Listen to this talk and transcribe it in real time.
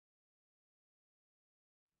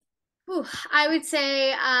Ooh, I would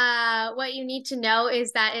say what you need to know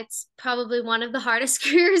is that it's probably one of the hardest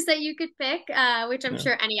careers that you could pick, which I'm Yeah.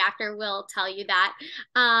 sure any actor will tell you that.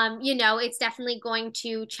 It's definitely going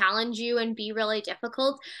to challenge you and be really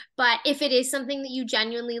difficult. But if it is something that you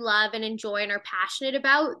genuinely love and enjoy and are passionate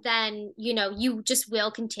about, then, you just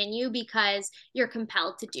will continue because you're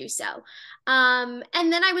compelled to do so. And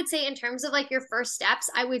then I would say, in terms of like your first steps,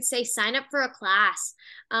 I would say sign up for a class.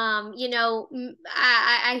 I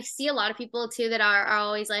see a lot of people too that are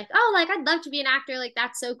always like, oh, like I'd love to be an actor, like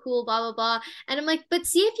that's so cool, blah blah blah. And I'm like, but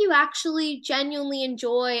see if you actually genuinely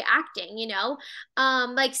enjoy acting,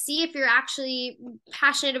 like see if you're actually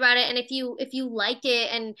passionate about it, and if you like it,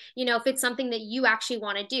 and if it's something that you actually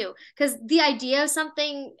want to do, because the idea of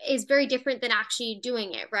something is very different than actually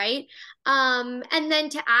doing it, right? And then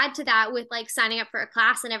to add to that, with like signing up for a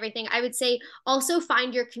class and everything, I would say also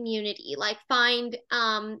find your community, like find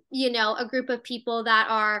a group of people that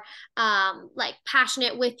are like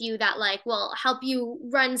passionate with you, that like will help you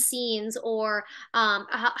run scenes, or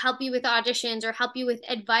help you with auditions, or help you with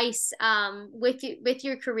advice with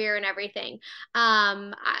your career and everything.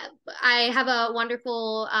 I have a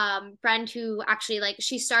wonderful friend who actually, like,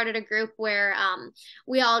 she started a group where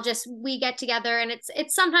we get together, and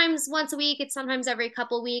it's sometimes once a week, it's sometimes every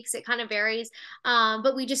couple weeks, it kind of varies.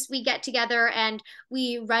 But we get together and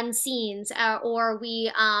we run scenes, or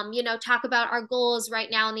we talk about our goals right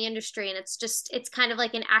now in the industry, and it's kind of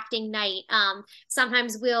like an acting night.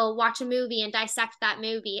 Sometimes we'll watch a movie and dissect that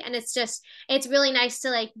movie, and it's really nice to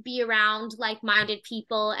like be around like-minded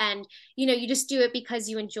people, and you just do it because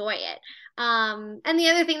you enjoy it. And the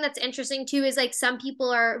other thing that's interesting too is like some people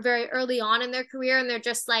are very early on in their career, and they're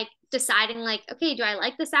just like deciding like, okay, do I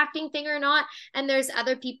like this acting thing or not? And there's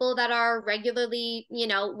other people that are regularly,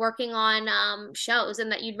 working on shows,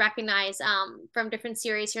 and that you'd recognize from different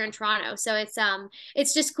series here in Toronto. So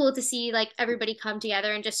it's just cool to see like everybody come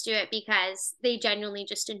together and just do it because they genuinely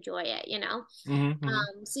just enjoy it. Hmm.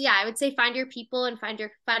 So yeah, I would say find your people and find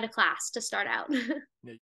a class to start out.